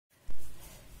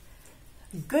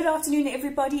Good afternoon,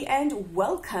 everybody, and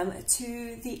welcome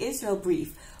to the Israel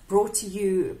Brief, brought to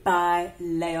you by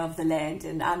Lay of the Land.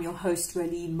 And I'm your host,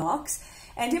 Raleen Marks.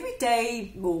 And every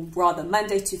day, or rather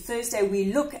Monday to Thursday,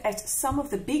 we look at some of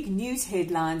the big news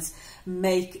headlines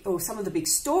some of the big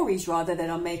stories rather that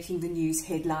are making the news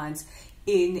headlines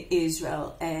in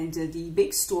Israel. And the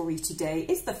big story today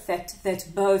is the fact that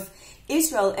both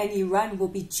Israel and Iran will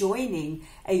be joining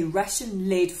a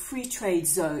Russian-led free trade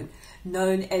zone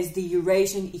known as the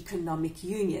Eurasian Economic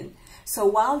Union. So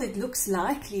while it looks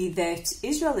likely that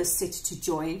Israel is set to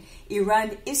join,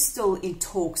 Iran is still in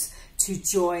talks to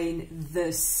join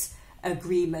this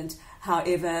agreement.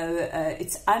 However,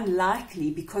 it's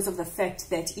unlikely because of the fact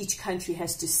that each country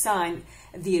has to sign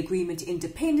the agreement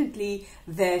independently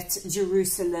that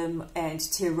Jerusalem and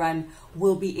Tehran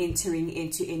will be entering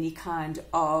into any kind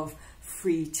of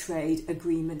free trade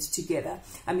agreement together.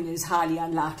 I mean, it is highly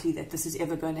unlikely that this is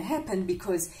ever going to happen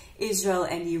because Israel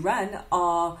and Iran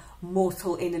are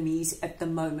mortal enemies at the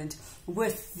moment,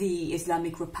 with the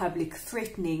Islamic Republic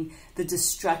threatening the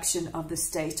destruction of the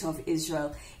state of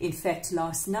Israel. In fact,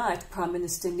 last night, Prime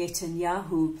Minister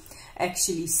Netanyahu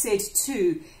actually said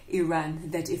to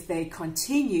Iran that if they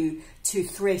continue to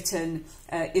threaten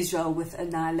Israel with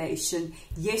annihilation,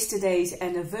 yesterday's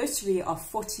anniversary of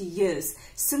 40 years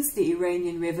since the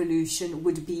Iranian Revolution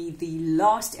would be the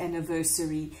last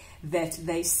anniversary that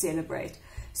they celebrate.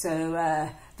 So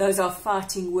those are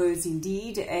fighting words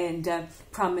indeed, and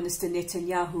Prime Minister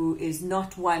Netanyahu is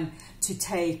not one to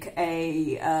take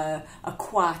a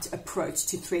quiet approach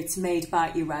to threats made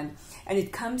by Iran. And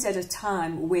it comes at a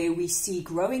time where we see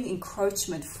growing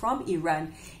encroachment from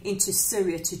Iran into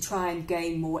Syria to try and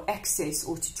gain more access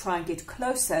or to try and get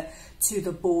closer to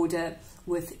the border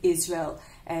with Israel.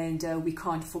 And we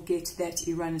can't forget that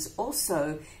Iran is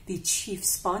also the chief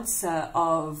sponsor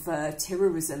of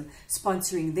terrorism,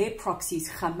 sponsoring their proxies,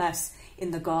 Hamas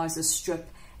in the Gaza Strip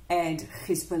and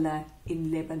Hezbollah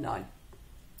in Lebanon.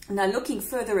 Now, looking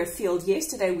further afield,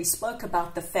 yesterday we spoke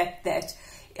about the fact that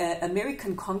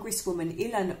American Congresswoman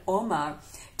Ilhan Omar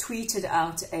tweeted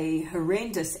out a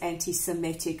horrendous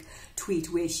anti-Semitic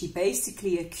tweet where she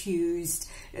basically accused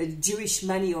Jewish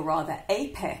money, or rather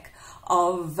AIPAC,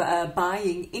 of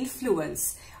buying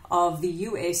influence of the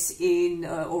US in,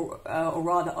 or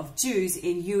rather of Jews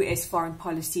in US foreign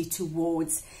policy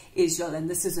towards Israel. And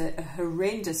this is a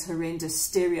horrendous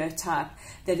stereotype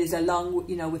that is along,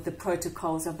 with the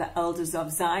protocols of the elders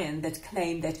of Zion that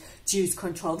claim that Jews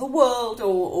control the world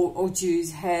or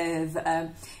Jews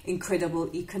have incredible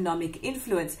economic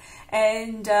influence.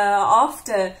 And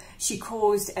after she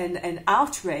caused an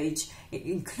outrage,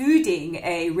 including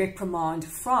a reprimand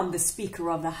from the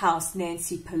Speaker of the House,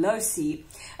 Nancy Pelosi,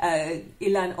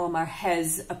 Ilhan Omar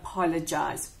has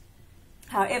apologized.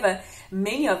 However,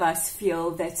 many of us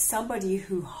feel that somebody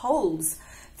who holds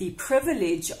the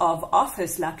privilege of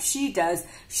office like she does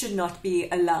should not be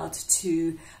allowed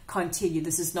to continue.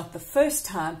 This is not the first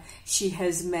time she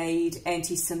has made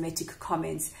anti-Semitic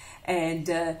comments. And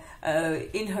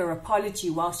in her apology,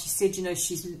 while she said,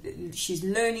 she's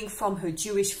learning from her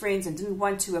Jewish friends and didn't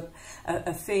want to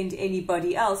offend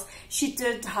anybody else, she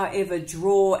did, however,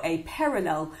 draw a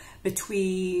parallel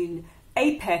between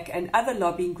AIPAC and other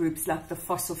lobbying groups like the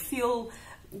Fossil Fuel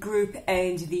Group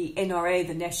and the NRA,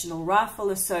 the National Rifle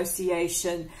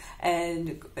Association,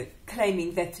 and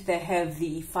claiming that they have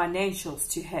the financials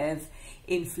to have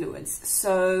influence.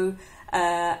 So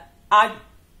I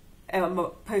am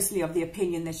personally of the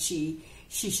opinion that she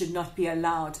should not be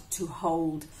allowed to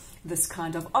hold this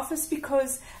kind of office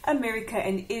because America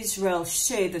and Israel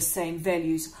share the same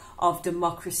values of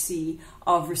democracy,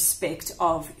 of respect,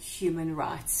 of human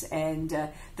rights, and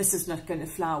this is not going to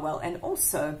fly well. And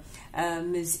also,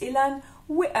 Ms. Ilhan,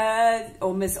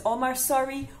 or Ms. Omar,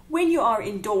 sorry, when you are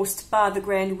endorsed by the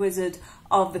Grand Wizard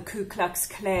of the Ku Klux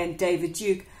Klan, David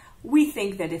Duke, we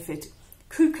think that if it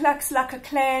Ku Klux like a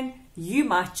Klan, you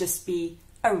might just be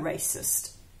a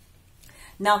racist.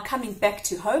 Now, coming back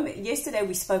to home, yesterday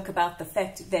we spoke about the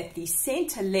fact that the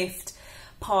centre-left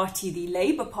party, the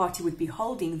Labour Party, would be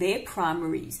holding their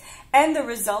primaries, and the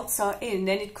results are in.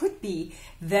 And it could be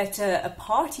that a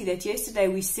party that yesterday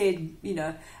we said,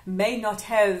 may not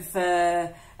have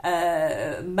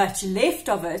much left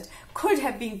of it, could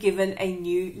have been given a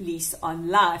new lease on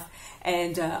life.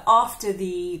 And after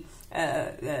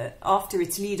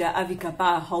its leader Avi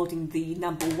Gabar holding the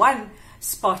 #1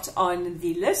 spot on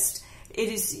the list,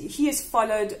 he is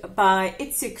followed by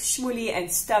Itzik Shmuli and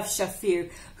Stav Shafir,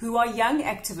 who are young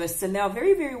activists, and they are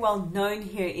very, very well known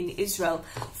here in Israel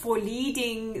for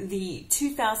leading the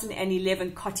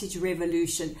 2011 Cottage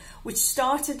Revolution, which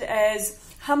started as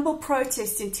humble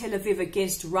protests in Tel Aviv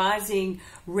against rising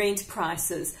rent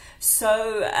prices.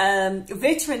 So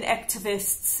veteran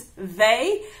activists,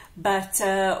 but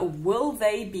will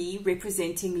they be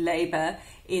representing Labour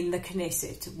in the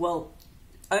Knesset? Well,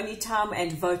 only time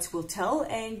and votes will tell,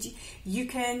 and you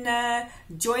can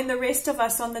join the rest of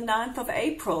us on the 9th of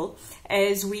April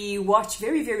as we watch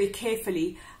very, very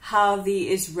carefully how the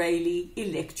Israeli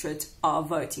electorate are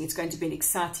voting. It's going to be an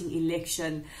exciting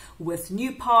election with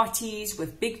new parties,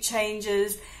 with big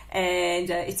changes, and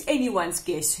it's anyone's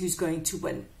guess who's going to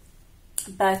win.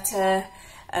 But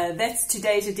that's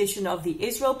today's edition of the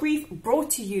Israel Brief,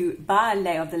 brought to you by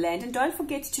Lay of the Land. And don't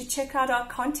forget to check out our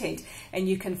content, and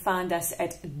you can find us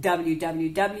at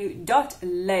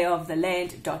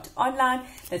www.layoftheland.online.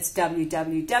 That's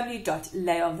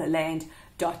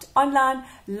www.layoftheland.online.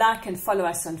 Like and follow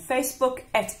us on Facebook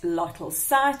at Lotl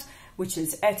Site, which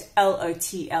is at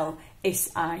LOTLSITE,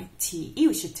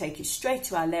 which should take you straight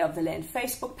to our Lay of the Land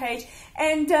Facebook page.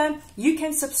 And you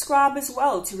can subscribe as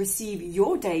well to receive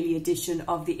your daily edition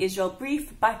of the Israel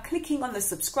Brief by clicking on the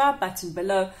subscribe button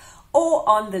below or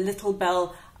on the little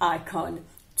bell icon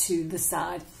to the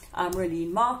side. I'm Ilhan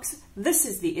Omar. This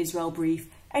is the Israel Brief,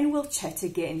 and we'll chat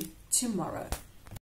again tomorrow.